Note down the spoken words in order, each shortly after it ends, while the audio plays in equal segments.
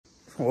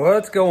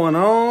What's going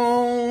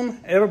on,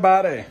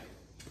 everybody?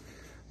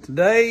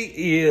 Today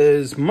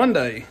is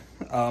Monday,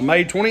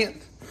 May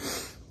 20th,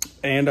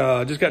 and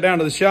just got down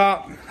to the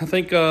shop. I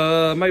think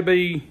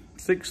maybe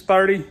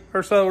 6:30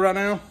 or so right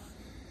now,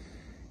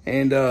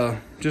 and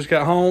just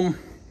got home.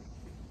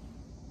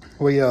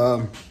 We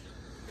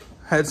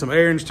had some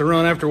errands to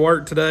run after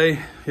work today.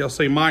 Y'all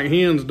see Mike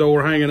Hen's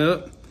door hanging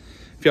up.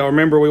 If y'all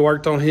remember, we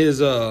worked on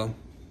his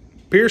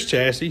Pierce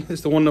chassis.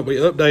 It's the one that we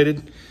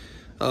updated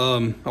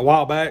a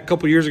while back, a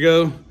couple years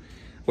ago.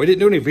 We didn't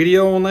do any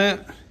video on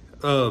that,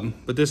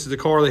 but this is the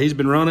car that he's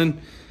been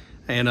running,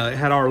 and it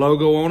had our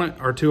logo on it,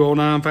 our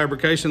 209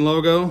 fabrication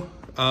logo.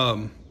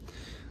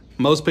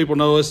 Most people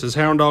know us as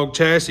Hound Dog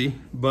Chassis,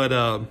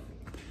 but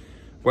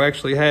we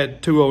actually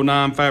had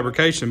 209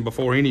 fabrication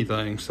before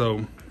anything,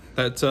 so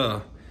that's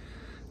kind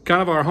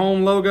of our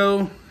home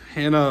logo.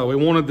 And we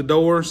wanted the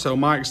door, so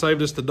Mike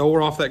saved us the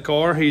door off that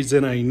car. He's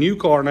in a new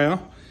car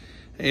now,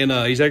 and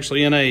he's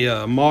actually in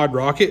a mod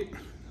rocket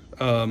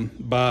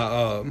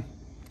by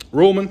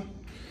Ruhlman.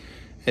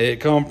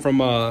 It come from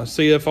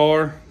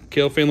CFR,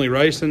 Kel Finley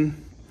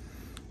Racing,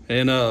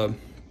 and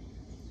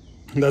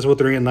that's what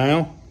they're in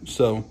now.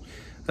 So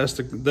that's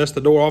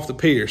the door off the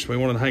Pierce. We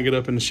wanted to hang it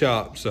up in the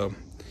shop. So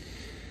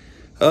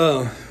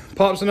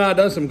Pops and I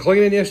done some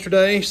cleaning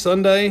yesterday,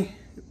 Sunday.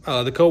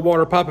 The Cold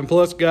Water Piping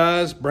Plus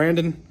guys,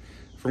 Brandon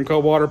from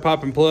Cold Water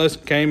Piping Plus,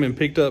 came and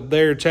picked up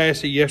their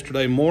chassis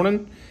yesterday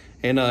morning,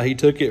 and he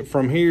took it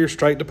from here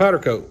straight to powder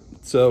coat.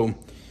 So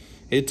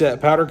it's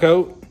at powder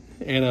coat,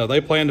 and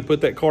they plan to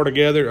put that car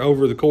together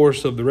over the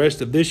course of the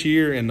rest of this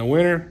year in the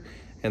winter,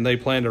 and they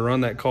plan to run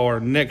that car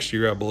next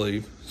year, I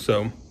believe.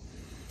 So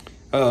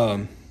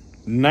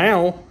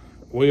now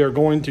we are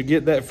going to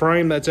get that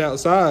frame that's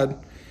outside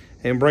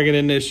and bring it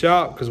in this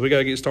shop, because we got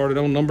to get started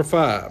on number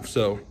 5.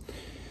 So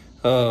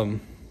y'all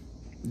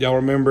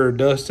remember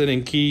Dustin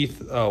and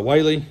Keith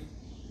Whaley,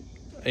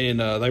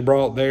 and they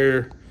brought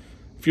their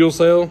fuel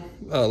cell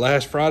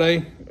last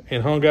Friday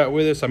and hung out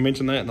with us. I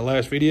mentioned that in the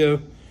last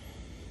video.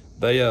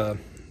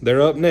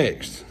 They're up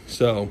next,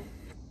 so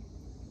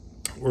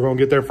we're gonna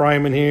get their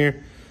frame in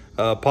here.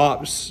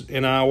 Pops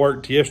and I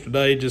worked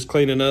yesterday just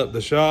cleaning up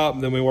the shop,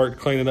 then we worked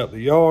cleaning up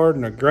the yard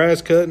and the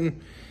grass cutting.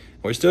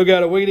 We still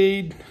got a weed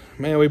eat.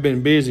 Man, we've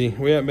been busy.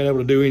 We haven't been able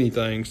to do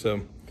anything.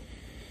 So,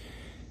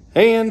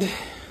 and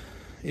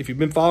if you've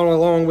been following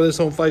along with us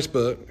on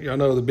Facebook, y'all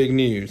know the big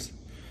news.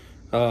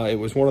 It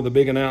was one of the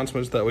big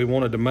announcements that we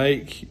wanted to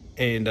make,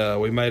 and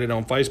we made it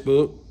on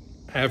Facebook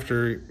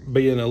after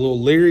being a little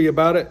leery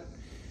about it.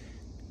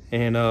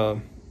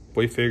 And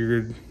we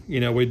figured,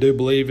 we do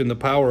believe in the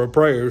power of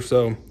prayer,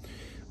 so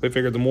we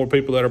figured the more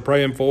people that are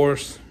praying for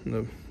us,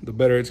 the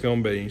better it's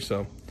going to be.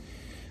 So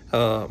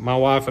my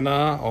wife and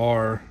I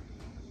are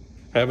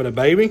having a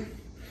baby,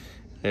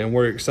 and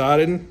we're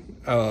excited.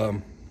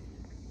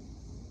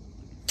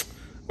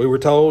 We were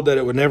told that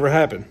it would never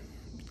happen.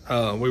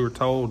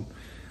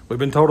 We've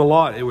been told a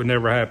lot it would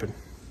never happen.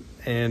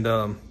 And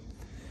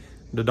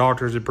the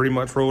doctors had pretty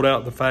much ruled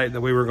out the fact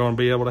that we were going to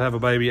be able to have a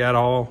baby at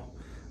all.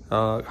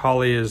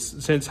 Holly is,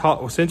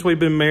 since we've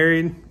been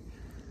married,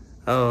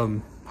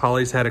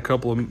 Holly's had a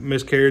couple of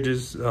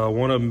miscarriages,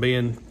 one of them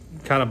being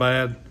kind of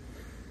bad.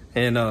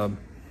 And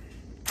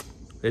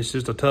it's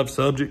just a tough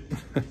subject.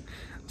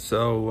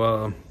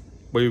 So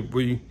we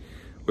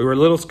were a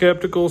little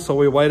skeptical, so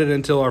we waited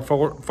until our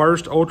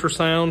first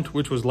ultrasound,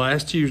 which was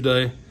last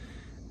Tuesday,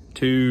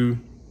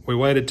 we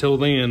waited till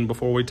then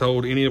before we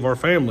told any of our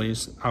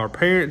families. Our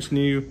parents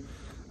knew,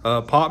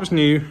 Pops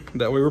knew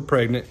that we were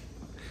pregnant.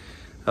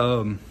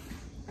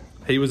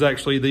 He was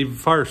actually the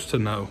first to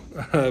know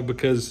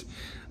because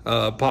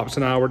Pops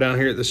and I were down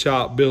here at the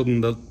shop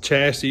building the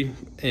chassis,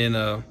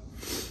 and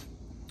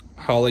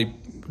Holly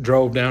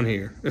drove down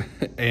here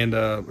and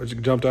she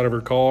jumped out of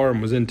her car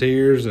and was in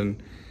tears. And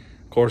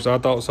of course I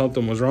thought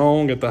something was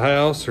wrong at the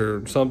house,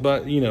 or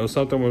something,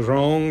 something was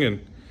wrong.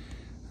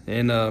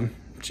 And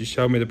she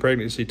showed me the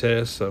pregnancy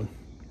test. So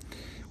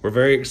we're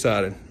very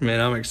excited, man.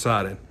 I'm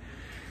excited.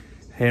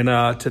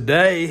 And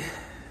today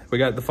we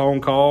got the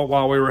phone call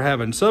while we were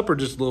having supper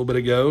just a little bit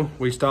ago.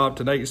 We stopped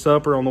and ate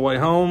supper on the way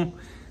home.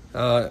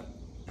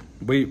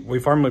 We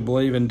firmly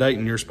believe in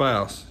dating your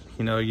spouse.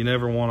 You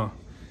never want to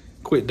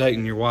quit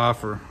dating your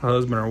wife or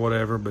husband or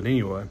whatever. But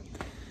anyway,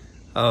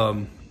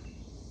 Holly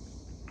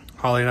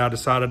and I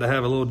decided to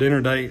have a little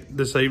dinner date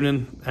this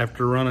evening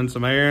after running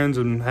some errands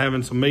and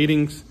having some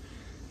meetings.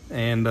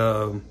 And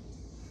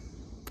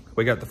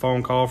we got the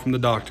phone call from the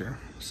doctor,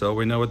 so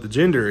we know what the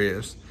gender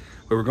is.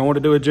 We were going to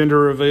do a gender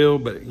reveal,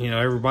 but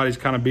everybody's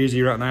kind of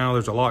busy right now.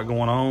 There's a lot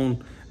going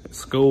on,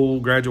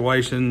 school,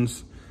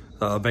 graduations,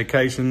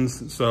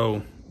 vacations.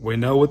 So we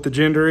know what the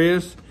gender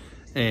is,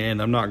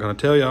 and I'm not going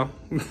to tell y'all,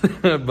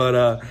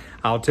 but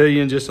I'll tell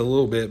you in just a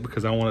little bit,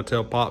 because I want to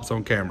tell Pops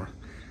on camera.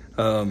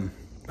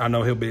 I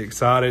know he'll be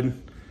excited,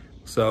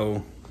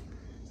 so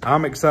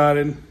I'm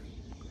excited.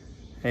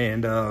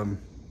 And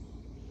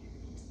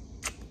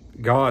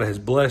God has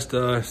blessed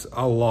us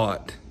a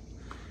lot.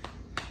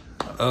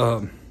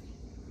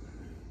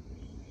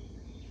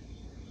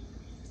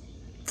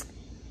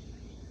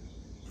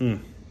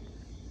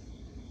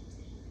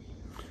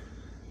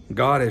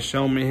 God has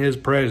shown me his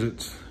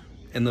presence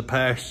in the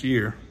past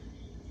year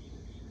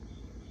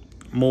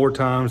more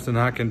times than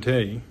I can tell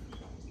you.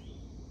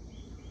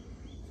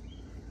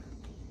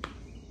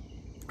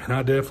 And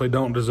I definitely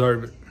don't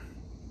deserve it.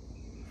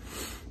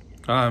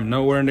 I'm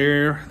nowhere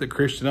near the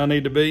Christian I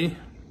need to be.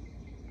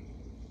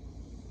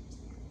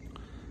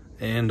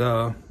 And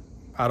I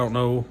don't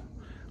know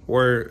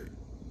where,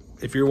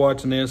 if you're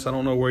watching this, I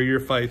don't know where your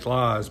faith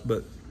lies,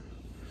 but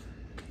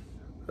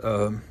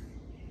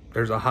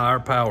there's a higher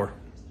power.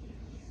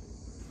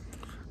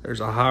 There's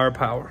a higher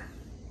power.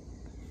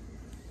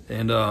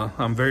 And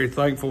I'm very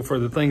thankful for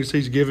the things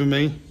he's given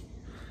me.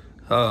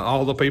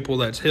 All the people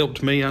that's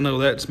helped me. I know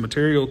that's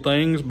material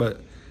things, but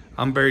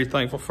I'm very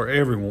thankful for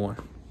everyone.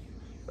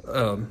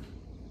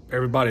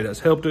 Everybody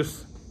that's helped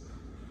us.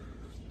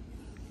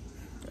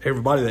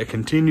 Everybody that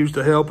continues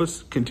to help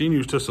us,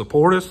 continues to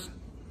support us.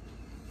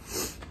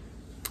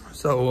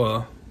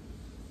 So,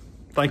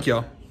 thank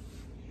y'all.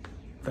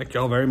 Thank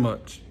y'all very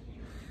much.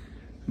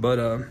 But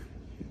I'm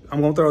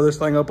gonna throw this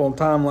thing up on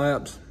time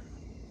lapse,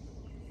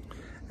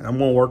 and I'm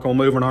gonna work on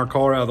moving our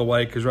car out of the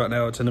way because right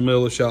now it's in the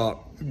middle of the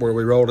shop where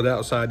we rolled it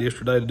outside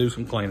yesterday to do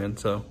some cleaning.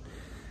 So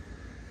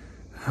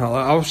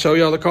I'll show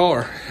y'all the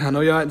car. I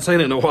know y'all hadn't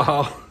seen it in a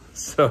while,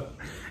 so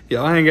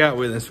y'all hang out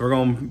with us. We're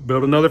gonna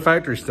build another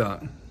factory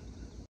stock.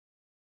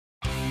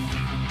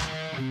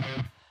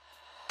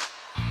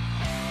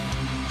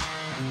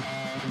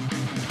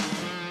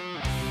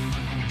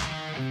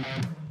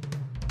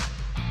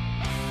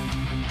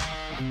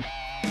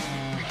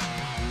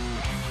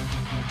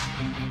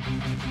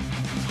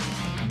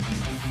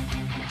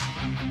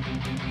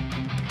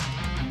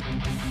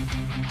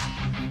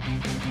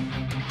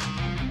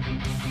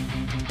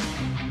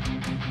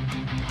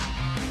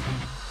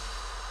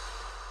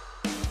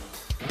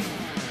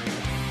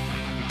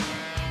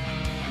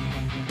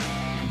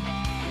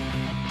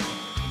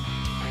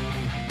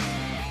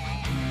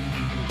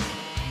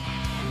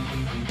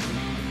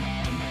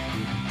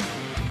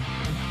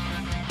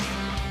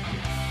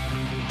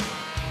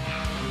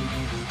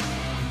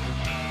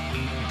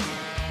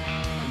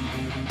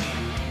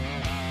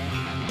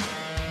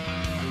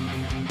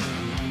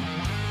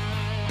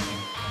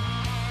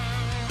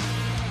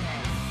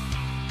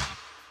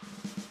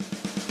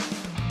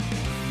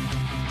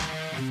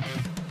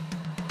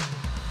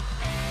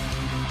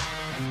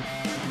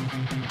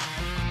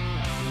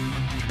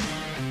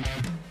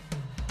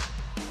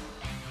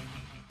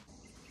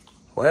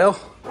 Well,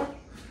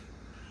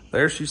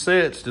 there she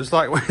sits, just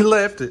like we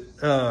left it.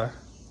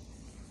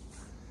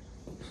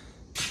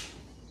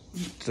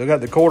 Still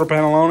got the quarter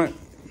panel on it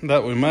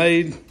that we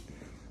made,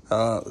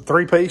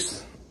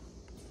 3-piece,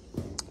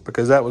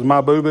 because that was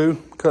my boo-boo,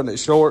 cutting it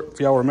short, if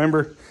y'all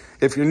remember.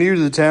 If you're new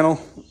to the channel,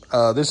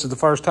 this is the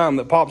first time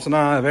that Pops and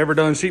I have ever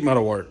done sheet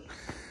metal work.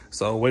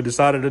 So we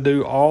decided to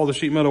do all the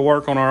sheet metal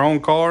work on our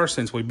own car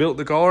since we built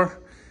the car.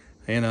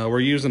 And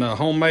we're using a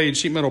homemade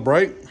sheet metal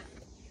brake.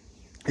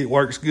 It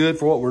works good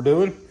for what we're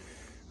doing.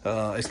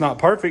 It's not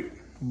perfect,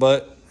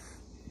 but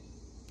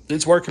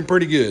it's working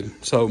pretty good.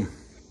 So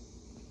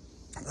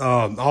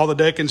all the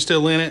decking's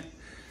still in it.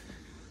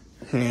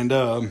 And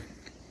well,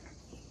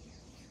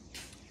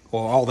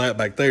 all that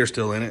back there is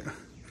still in it.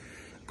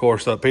 Of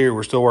course, up here,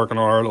 we're still working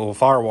on our little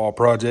firewall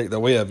project that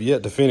we have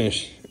yet to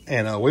finish.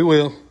 And we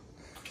will.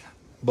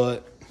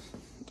 But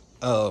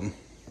the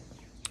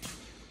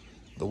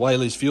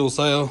Whaley's fuel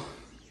cell,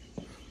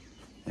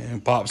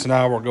 and Pops and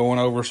I were going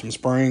over some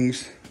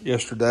springs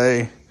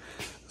yesterday,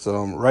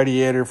 some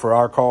radiator for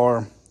our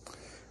car,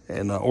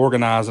 and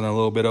organizing a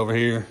little bit over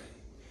here,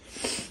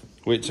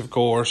 which of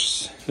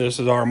course, this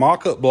is our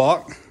mock-up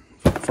block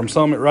from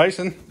Summit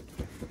Racing.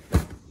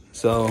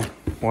 So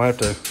we'll have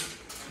to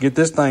get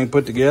this thing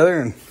put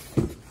together and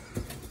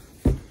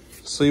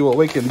see what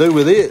we can do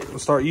with it. We'll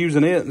start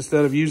using it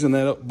instead of using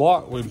that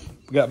block we've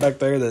got back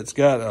there that's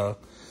got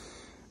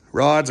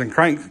rods and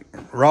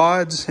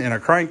a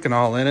crank and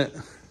all in it.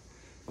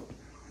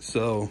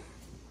 So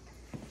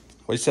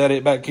we set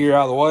it back here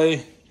out of the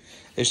way.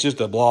 It's just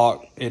a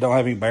block. It don't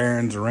have any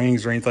bearings or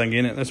rings or anything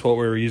in it. That's what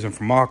we were using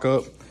for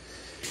mock-up.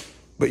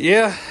 But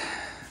yeah,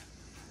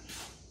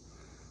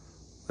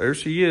 there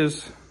she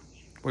is.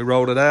 We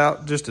rolled it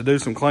out just to do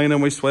some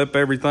cleaning. We swept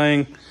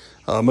everything,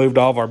 moved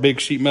all of our big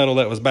sheet metal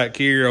that was back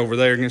here over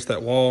there against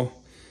that wall,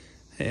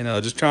 and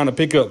just trying to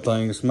pick up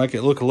things, make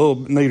it look a little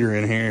neater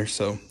in here.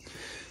 So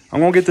I'm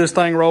gonna get this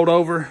thing rolled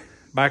over,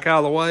 back out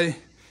of the way,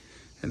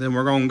 and then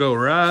we're gonna go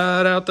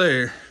right out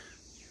there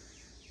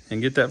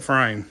and get that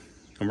frame,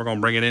 and we're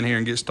gonna bring it in here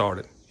and get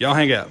started. Y'all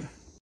hang out.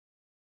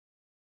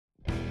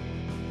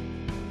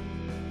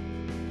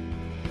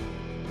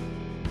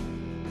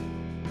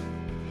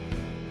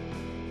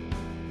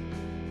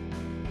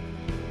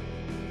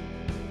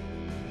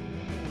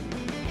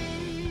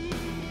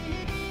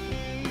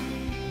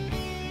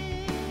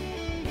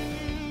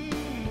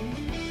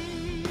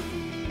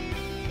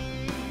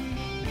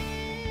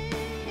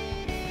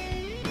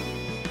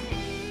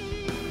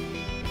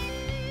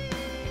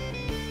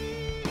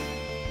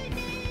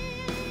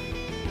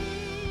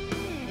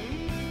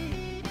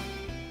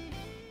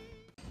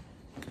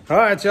 All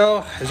right,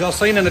 y'all, as y'all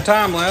seen in the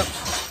time lapse,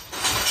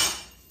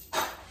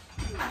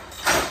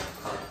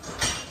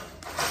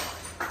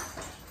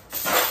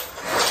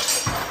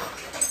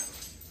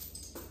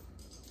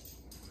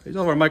 he's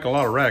over there making a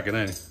lot of racket,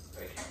 ain't he?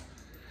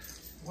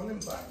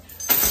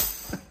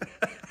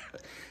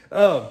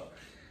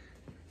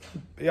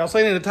 Y'all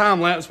seen in the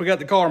time lapse, we got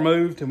the car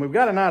moved and we've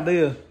got an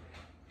idea.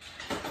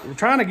 We're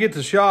trying to get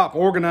the shop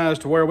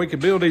organized to where we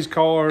can build these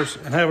cars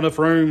and have enough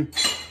room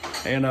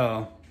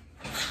and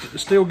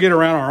still get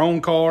around our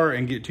own car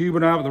and get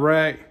tubing out of the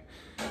rack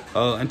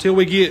until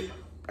we get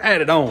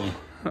added on.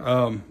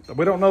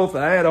 We don't know if the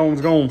add-on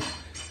is going to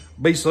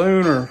be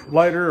soon or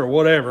later or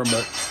whatever,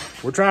 but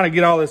we're trying to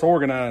get all this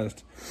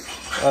organized.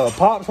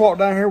 Pops walked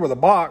down here with a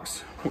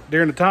box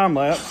during the time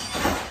lapse.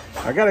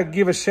 I got to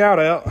give a shout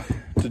out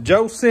to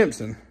Joe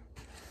Simpson.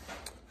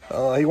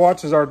 He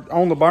watches our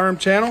On the Berm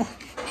channel.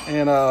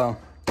 And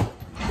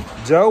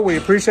Joe, we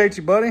appreciate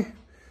you, buddy.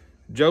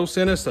 Joe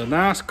sent us a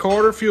nice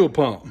Carter fuel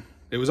pump.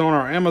 It was on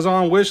our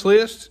Amazon wish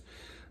list.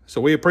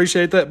 So we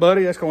appreciate that,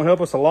 buddy. That's going to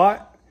help us a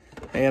lot.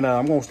 And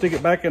I'm going to stick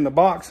it back in the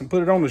box and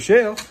put it on the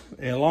shelf,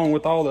 and along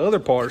with all the other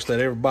parts that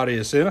everybody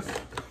has sent us.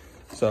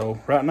 So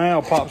right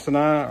now, Pops and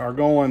I are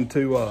going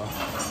to,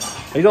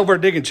 he's over there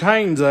digging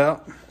chains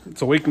out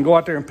so we can go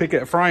out there and pick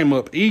that frame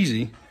up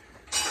easy.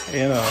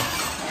 And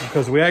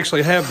because we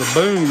actually have the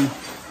boom.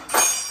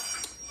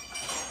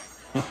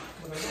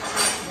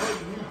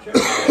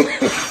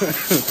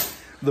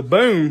 The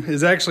boom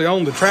is actually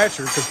on the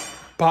tractor because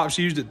Pops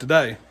used it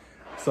today.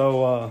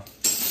 So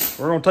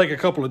we're going to take a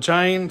couple of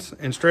chains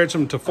and stretch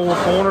them to 4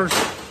 corners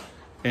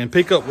and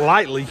pick up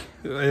lightly.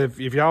 If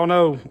y'all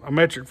know a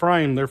metric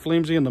frame, they're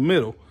flimsy in the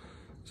middle.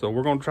 So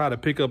we're going to try to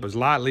pick up as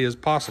lightly as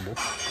possible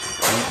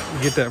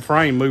and get that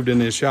frame moved in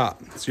this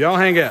shop. So y'all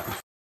hang out.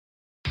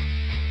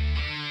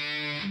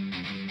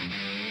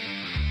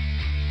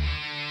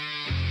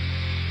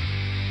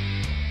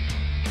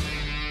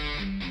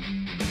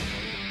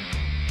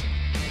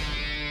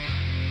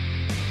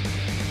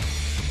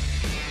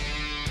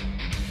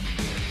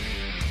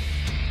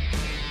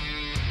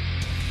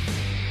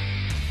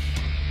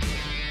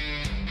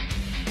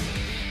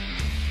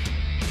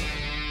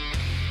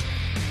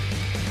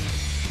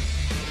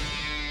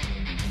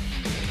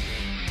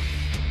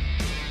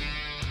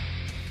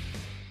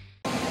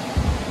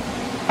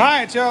 All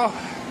right, y'all.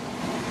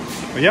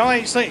 Well, y'all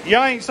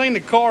ain't seen the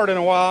cart in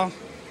a while.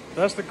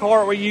 That's the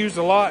cart we used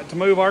a lot to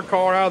move our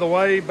car out of the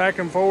way back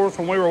and forth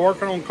when we were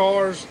working on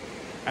cars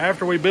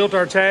after we built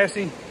our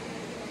chassis.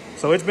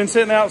 So it's been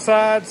sitting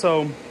outside.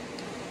 So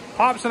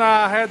Pops and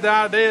I had the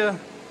idea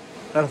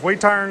that if we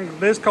turn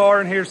this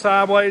car in here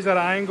sideways at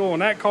an angle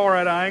and that car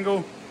at an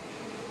angle,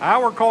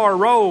 our car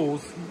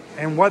rolls.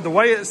 And the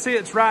way it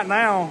sits right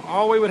now,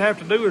 all we would have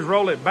to do is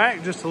roll it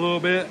back just a little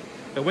bit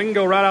and we can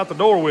go right out the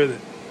door with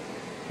it.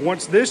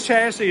 Once this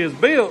chassis is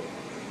built,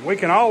 we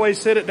can always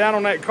sit it down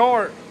on that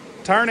cart,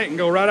 turn it, and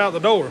go right out the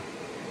door.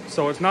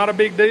 So it's not a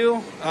big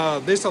deal.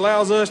 This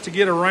allows us to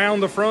get around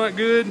the front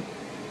good,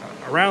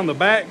 around the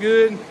back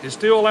good. It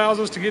still allows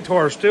us to get to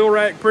our steel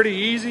rack pretty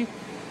easy.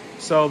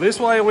 So this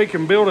way we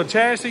can build a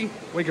chassis,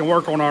 we can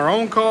work on our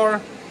own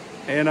car,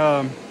 and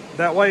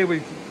that way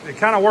it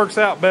kind of works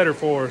out better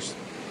for us.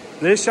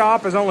 This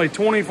shop is only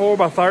 24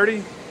 by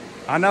 30.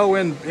 I know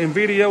in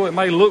video it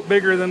may look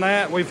bigger than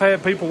that. We've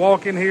had people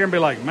walk in here and be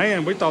like,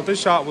 man, we thought this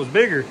shop was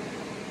bigger.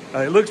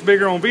 It looks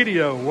bigger on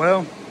video.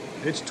 Well,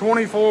 it's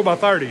 24 by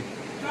 30.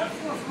 That's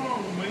what's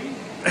wrong with me.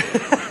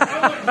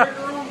 I look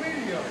bigger on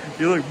video.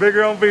 You look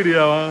bigger on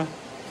video,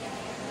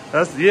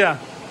 huh? Yeah,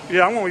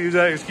 I'm gonna use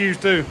that excuse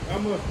too. I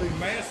must be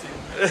massive.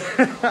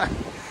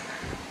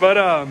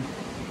 But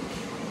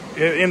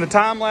in the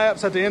time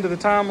lapse, at the end of the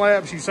time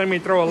lapse, you see me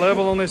throw a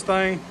level on this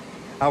thing.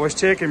 I was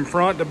checking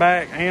front to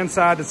back and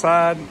side to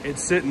side.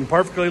 It's sitting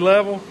perfectly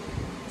level.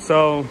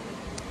 So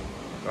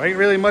there ain't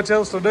really much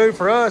else to do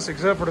for us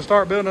except for to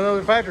start building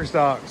another factory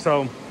stock.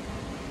 So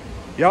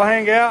y'all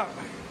hang out.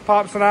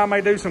 Pops and I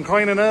may do some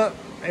cleaning up,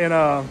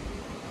 and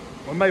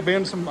we may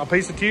bend a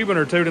piece of tubing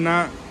or two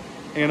tonight.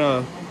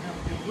 And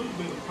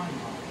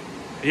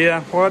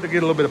yeah, we'll have to get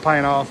a little bit of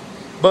paint off.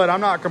 But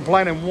I'm not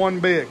complaining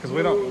one bit because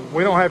we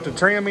don't have to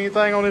trim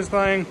anything on this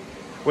thing.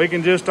 We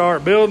can just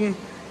start building.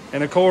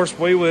 And of course,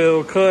 we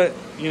will cut,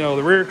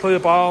 the rear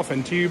clip off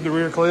and tube the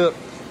rear clip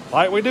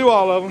like we do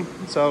all of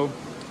them. So,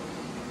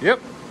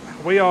 yep,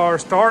 we are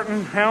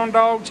starting Hound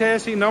Dog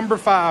chassis number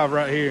 5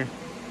 right here.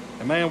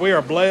 And man, we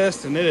are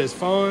blessed and it is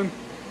fun.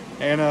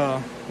 And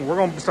we're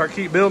going to start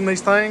keep building these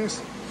things.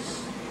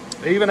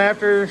 Even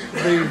after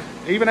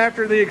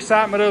the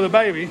excitement of the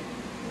baby,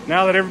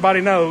 now that everybody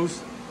knows,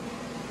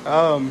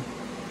 my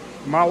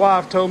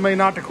wife told me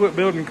not to quit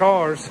building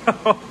cars.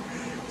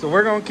 So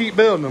we're going to keep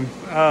building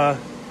them.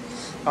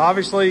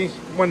 Obviously,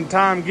 when the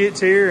time gets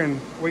here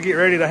and we get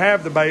ready to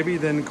have the baby,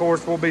 then of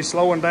course we'll be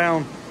slowing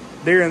down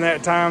during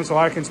that time so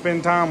I can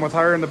spend time with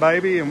her and the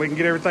baby and we can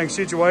get everything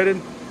situated.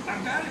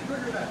 I got it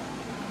figured out.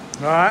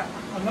 All right.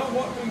 I know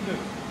what we do.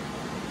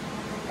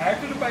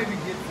 After the baby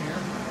gets here,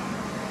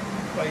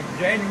 like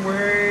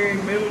January,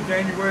 middle of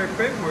January,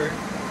 February,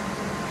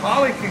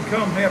 Holly can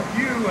come help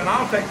you, and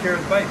I'll take care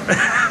of the baby.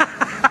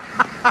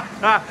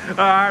 All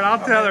right,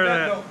 I'll tell her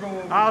that.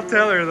 I'll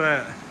tell her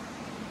that.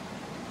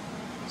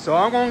 So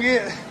I'm gonna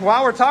get,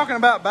 while we're talking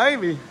about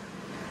baby,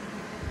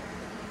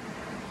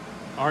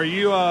 are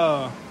you,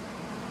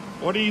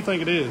 what do you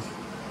think it is?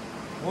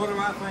 What do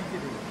I think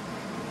it is?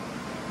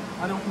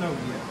 I don't know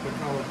yet,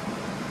 because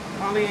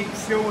Holly ain't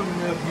showing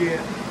enough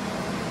yet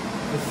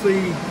to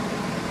see.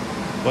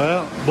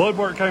 Well, blood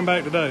work came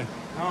back today.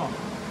 Oh.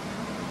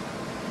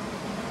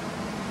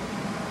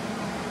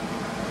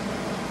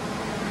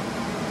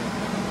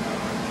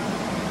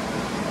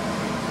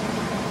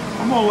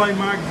 I'm gonna lay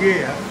my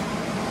guess.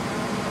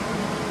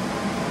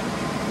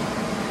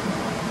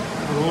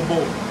 A little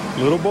boy.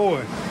 Little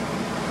boy.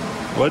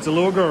 Well, it's a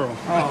little girl.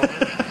 Oh.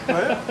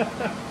 Well.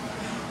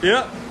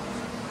 Yep.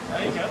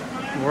 There you go.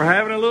 We're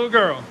having a little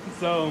girl.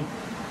 So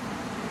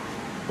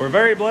we're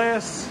very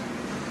blessed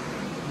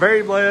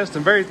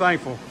and very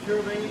thankful.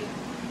 Sure they ain't.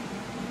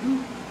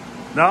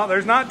 No,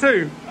 there's not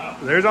two. Oh.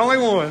 There's only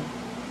one.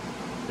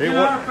 In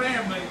our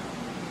family,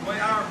 the way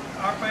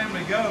our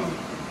family goes,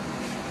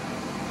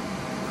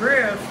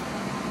 Chris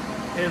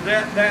is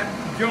that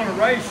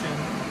generation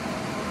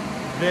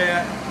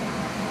that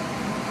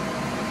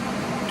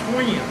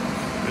twins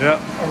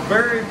are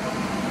very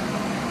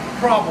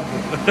probable.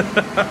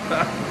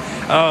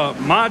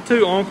 My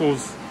two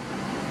uncles,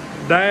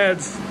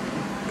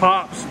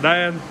 Pop's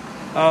dad,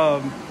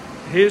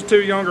 his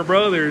two younger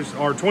brothers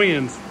are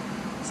twins.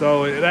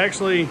 So it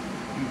actually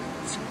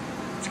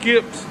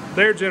skipped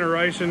their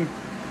generation,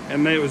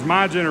 and it was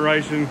my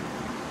generation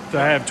to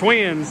have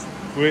twins,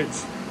 which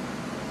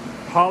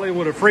Holly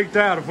would have freaked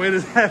out if we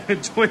was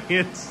having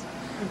twins.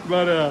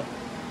 But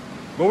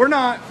we're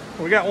not.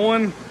 We got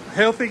one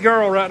healthy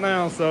girl right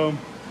now, so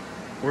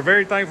we're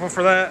very thankful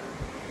for that.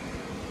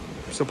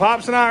 So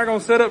Pops and I are gonna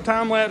set up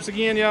time lapse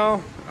again,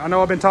 y'all. I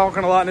know I've been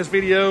talking a lot in this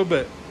video,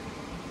 but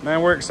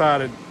man, we're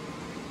excited.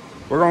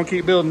 We're gonna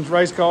keep building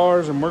race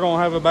cars, and we're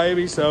gonna have a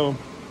baby, so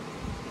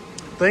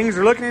things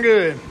are looking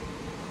good.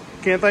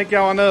 Can't thank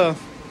y'all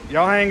enough.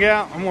 Y'all hang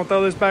out. I'm gonna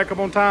throw this back up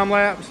on time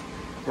lapse.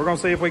 We're gonna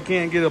see if we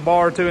can't get a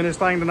bar or two in this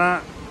thing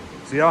tonight.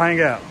 So y'all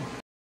hang out.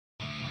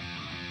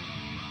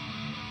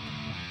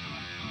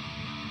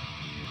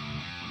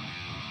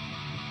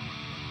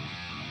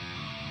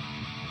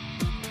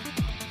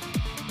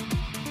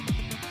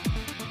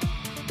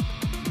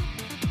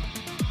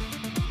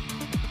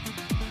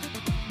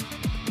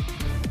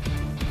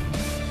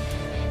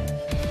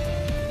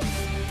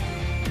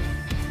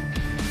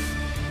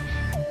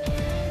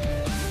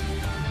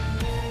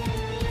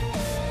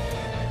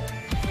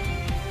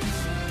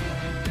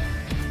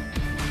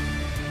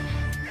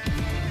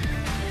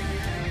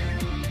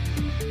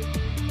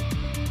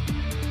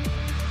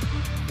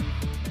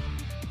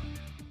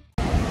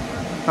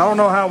 I don't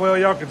know how well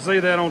y'all can see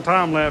that on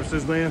time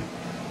lapses then.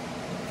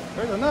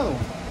 There's another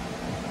one.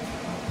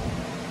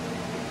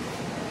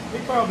 He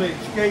probably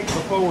escaped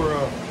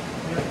before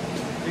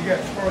he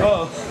got sprayed.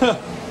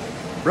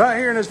 Oh, right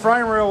here in this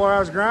frame rail where I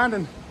was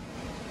grinding,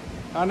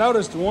 I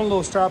noticed one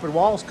little striped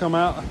walls come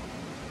out.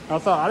 I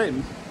thought, I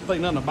didn't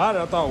think nothing about it.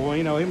 I thought, well,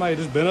 you know, he might have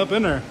just been up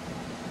in there.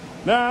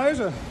 Nah,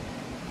 there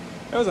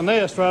was a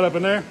nest right up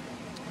in there.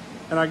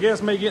 And I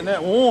guess me getting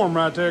that warm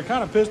right there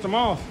kind of pissed him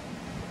off.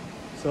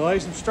 So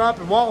like some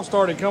striped walls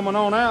started coming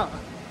on out.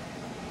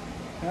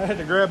 I had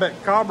to grab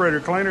that carburetor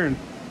cleaner and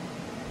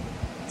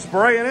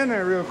spray it in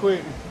there real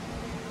quick.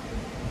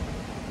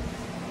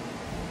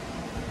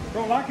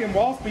 Don't like them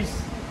waspies.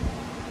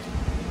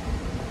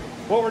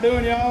 What we're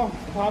doing, y'all,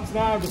 Pops and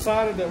I have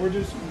decided that we're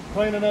just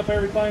cleaning up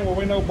everything where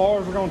we know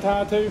bars we're gonna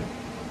tie to,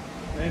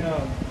 and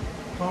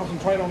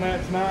concentrate on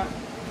that tonight.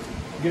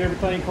 Get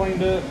everything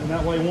cleaned up, and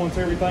that way once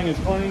everything is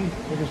clean,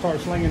 we can start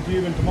slinging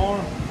tubing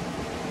tomorrow.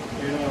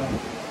 And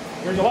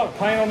there's a lot of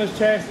paint on this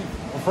chassis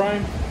or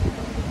frame,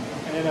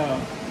 and I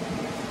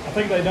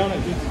think they done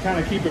it just to kind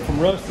of keep it from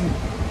rusting.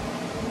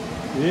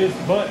 It is,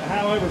 but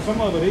however, some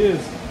of it is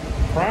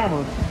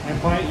primer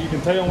and paint. You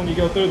can tell when you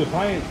go through the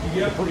paint, you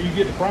get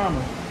the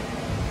primer.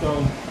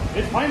 So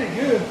it's painted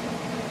good.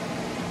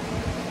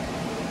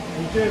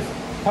 It's just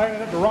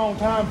painted at the wrong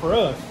time for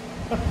us.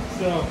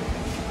 So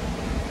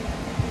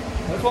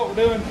that's what we're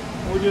doing.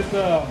 We're just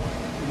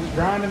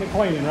grinding and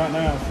cleaning right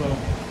now. So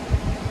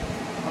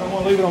I don't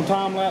want to leave it on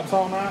time lapse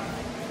all night.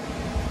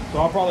 So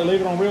I'll probably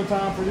leave it on real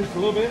time for just a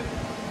little bit.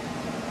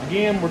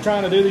 Again, we're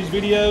trying to do these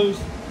videos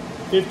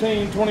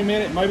 15, 20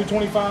 minute, maybe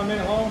 25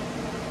 minute long.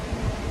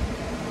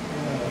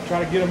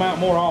 Try to get them out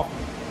more often.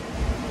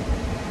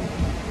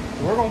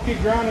 So we're gonna keep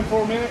grinding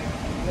for a minute.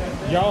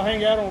 Y'all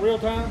hang out on real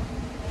time.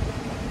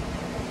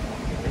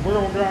 And we're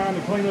gonna grind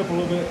and clean up a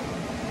little bit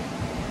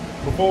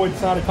before we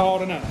decide to call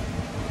it a night.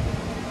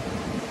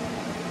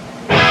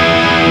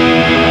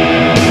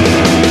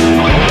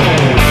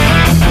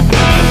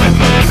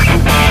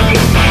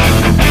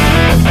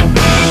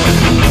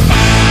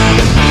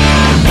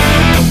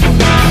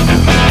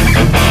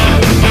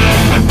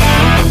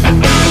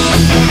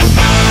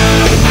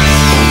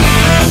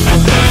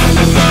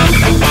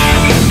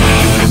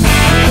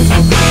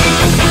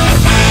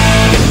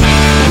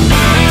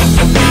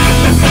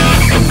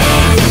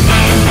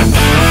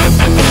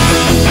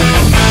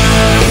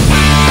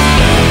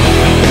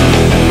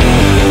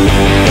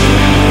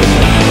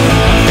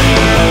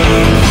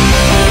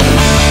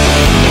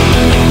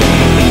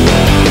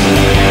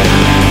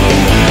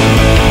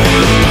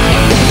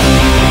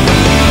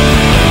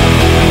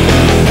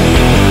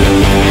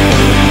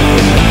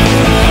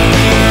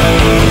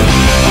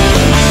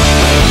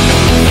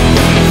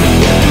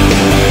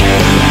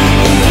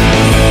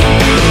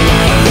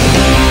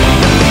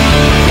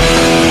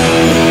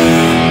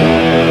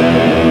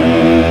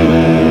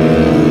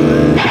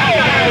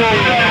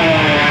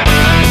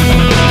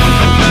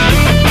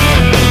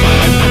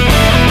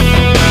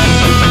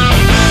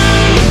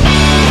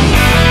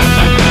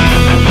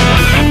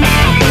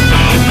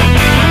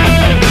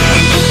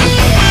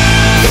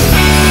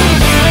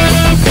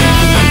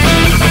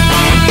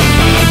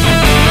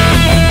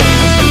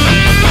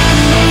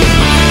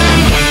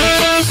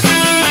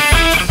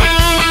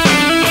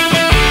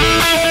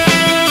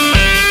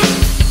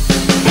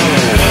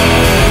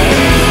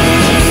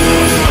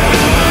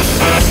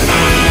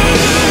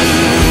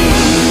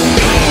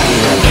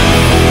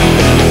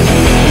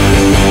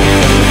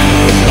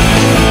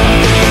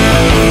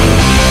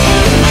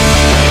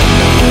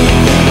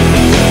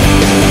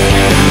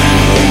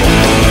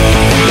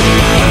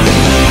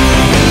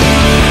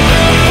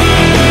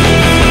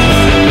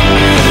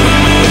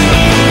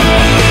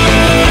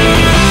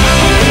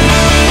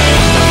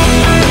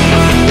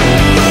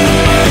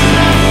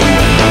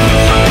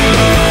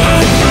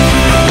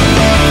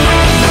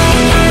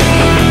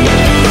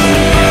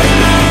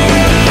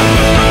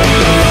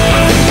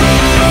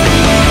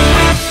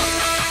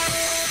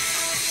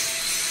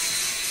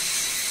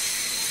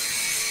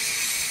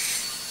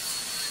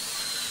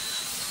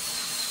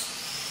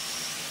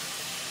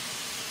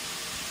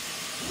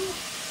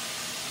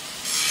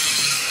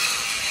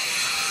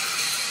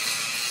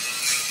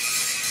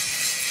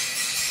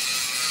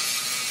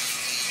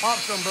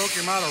 Pops done broke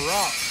him out of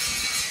rock.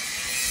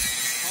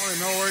 I don't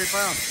even know where he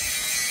found it.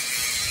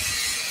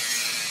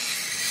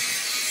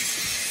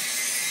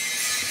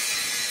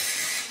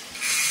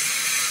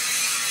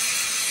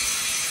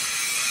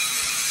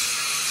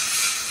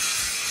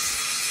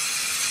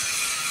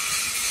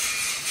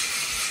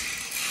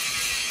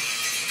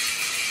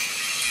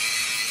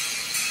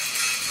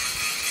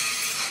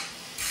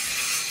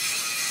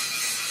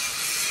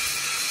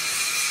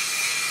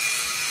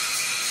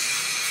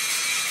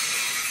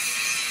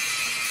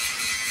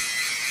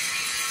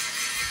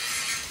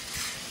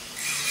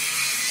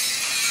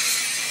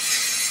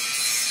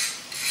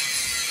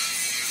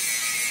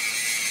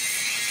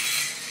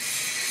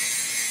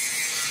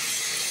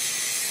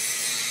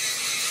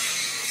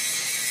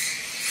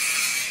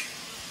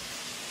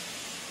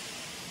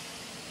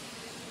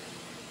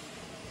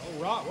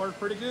 Rock worked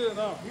pretty good,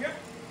 though. Yep.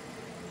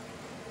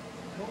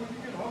 Well, when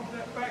you get off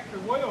that factory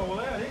well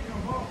with that, it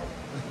comes off.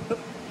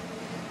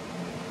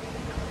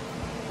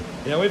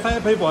 Yeah, we've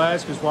had people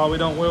ask us why we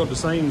don't weld the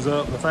seams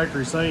up, the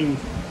factory seams.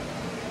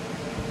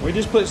 We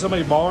just put so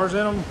many bars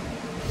in them.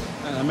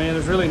 I mean,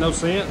 there's really no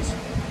sense.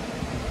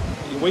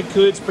 We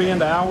could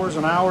spend hours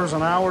and hours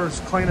and hours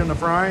cleaning the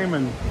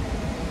frame,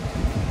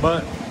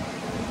 but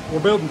we're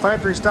building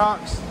factory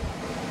stocks,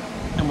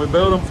 and we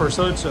build them for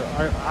such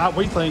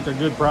we think a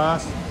good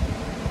price,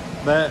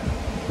 that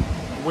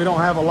we don't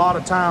have a lot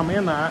of time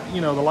in that,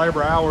 the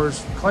labor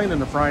hours cleaning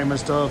the frame and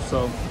stuff.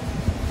 So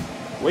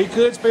we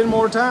could spend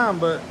more time,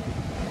 but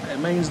it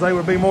means they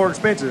would be more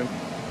expensive.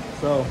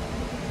 So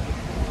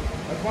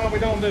that's why we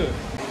don't do it.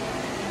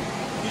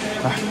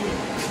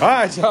 All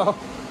right, y'all.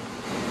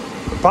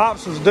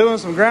 Pops was doing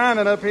some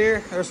grinding up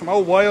here. There's some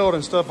old weld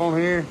and stuff on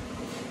here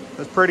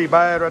that's pretty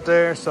bad right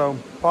there. So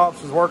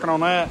Pops was working on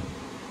that.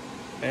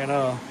 And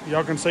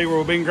y'all can see where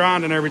we've been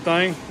grinding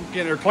everything,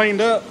 getting her cleaned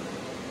up.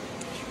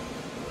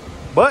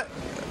 But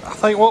I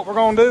think what we're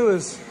gonna do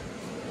is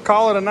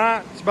call it a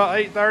night. It's about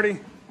 8:30.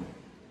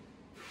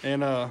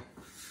 And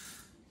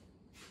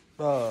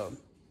we're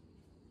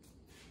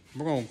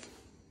gonna,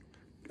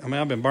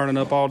 I've been burning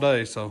up all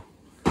day, so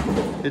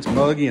it's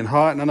muggy and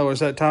hot, and I know it's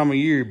that time of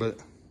year, but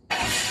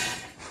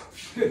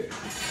I'm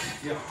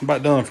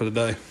about done for the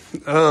day.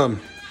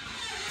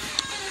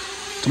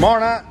 Tomorrow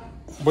night,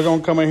 we're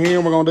gonna come in here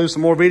and we're gonna do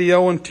some more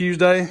videoing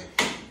Tuesday.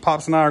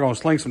 Pops and I are gonna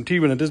sling some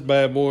tubing at this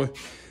bad boy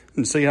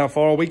and see how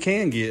far we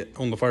can get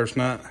on the first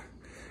night.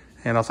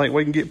 And I think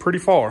we can get pretty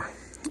far.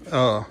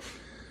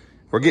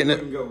 We're getting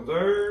it. We can go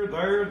there,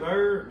 there,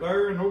 there,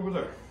 there, and over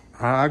there.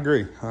 I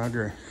agree.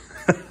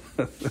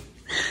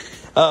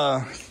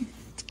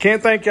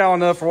 Can't thank y'all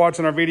enough for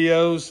watching our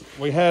videos.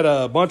 We had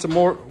a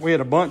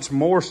bunch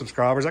more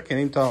subscribers. I can't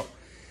even talk.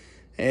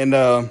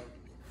 And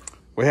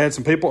we had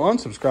some people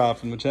unsubscribe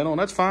from the channel, and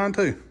that's fine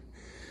too.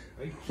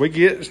 We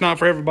get it's not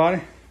for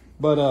everybody,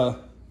 but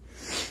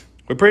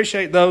we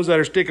appreciate those that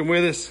are sticking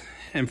with us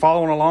and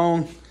following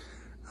along.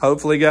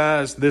 Hopefully,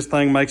 guys, this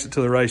thing makes it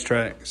to the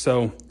racetrack.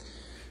 So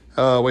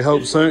we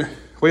hope soon.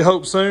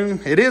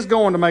 It is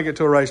going to make it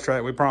to a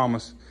racetrack, we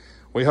promise.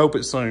 We hope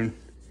it's soon.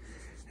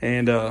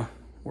 And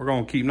we're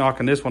going to keep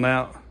knocking this one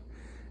out.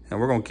 And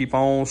we're going to keep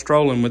on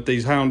strolling with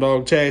these Hound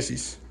Dog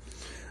chassis.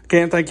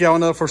 Can't thank y'all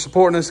enough for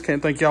supporting us.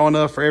 Can't thank y'all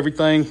enough for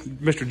everything.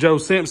 Mr. Joe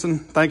Simpson,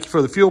 thank you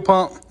for the fuel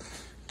pump.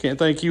 Can't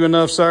thank you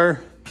enough,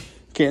 sir.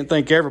 Can't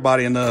thank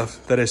everybody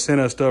enough that has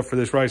sent us stuff for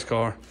this race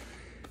car.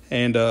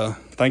 And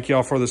thank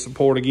y'all for the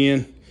support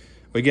again.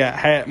 We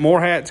got more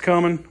hats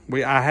coming.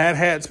 I had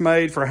hats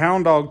made for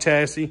Hound Dog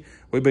chassis.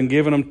 We've been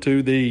giving them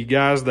to the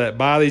guys that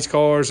buy these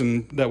cars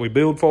and that we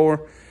build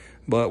for.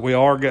 But we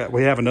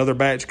have another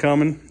batch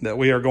coming that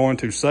we are going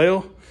to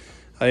sell.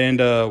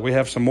 And we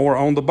have some more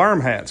on the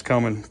berm hats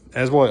coming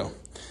as well.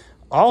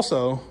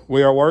 Also,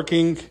 we are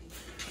working,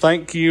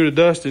 thank you to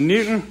Dustin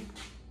Newton.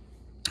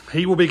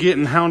 He will be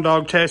getting Hound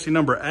Dog chassis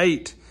number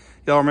 8.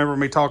 Y'all remember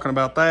me talking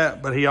about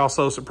that, but he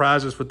also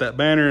surprised us with that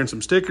banner and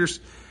some stickers.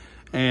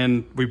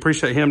 And we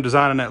appreciate him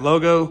designing that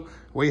logo.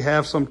 We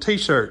have some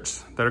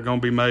t-shirts that are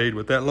gonna be made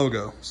with that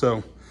logo.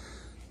 So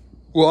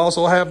we'll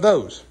also have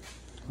those.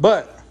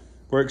 But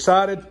we're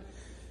excited.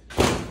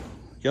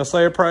 Y'all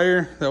say a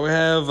prayer that we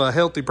have a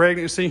healthy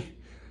pregnancy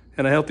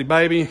and a healthy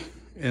baby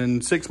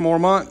in 6 more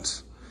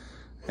months.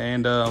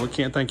 And we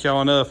can't thank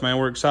y'all enough, man.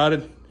 We're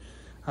excited.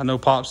 I know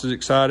Pops is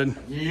excited.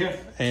 Yeah.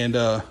 And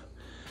I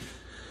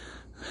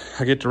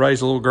get to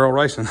raise a little girl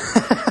racing.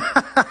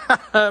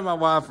 My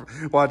wife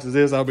watches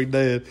this, I'll be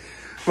dead.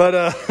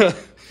 But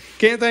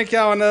can't thank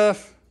y'all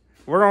enough.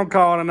 We're going to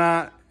call it a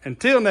night.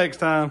 Until next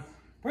time.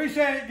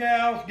 Appreciate it,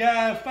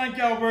 guys. Thank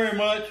y'all very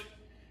much.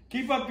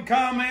 Keep up the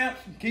comments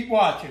and keep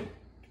watching.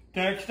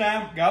 Till next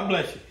time, God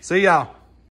bless you. See y'all.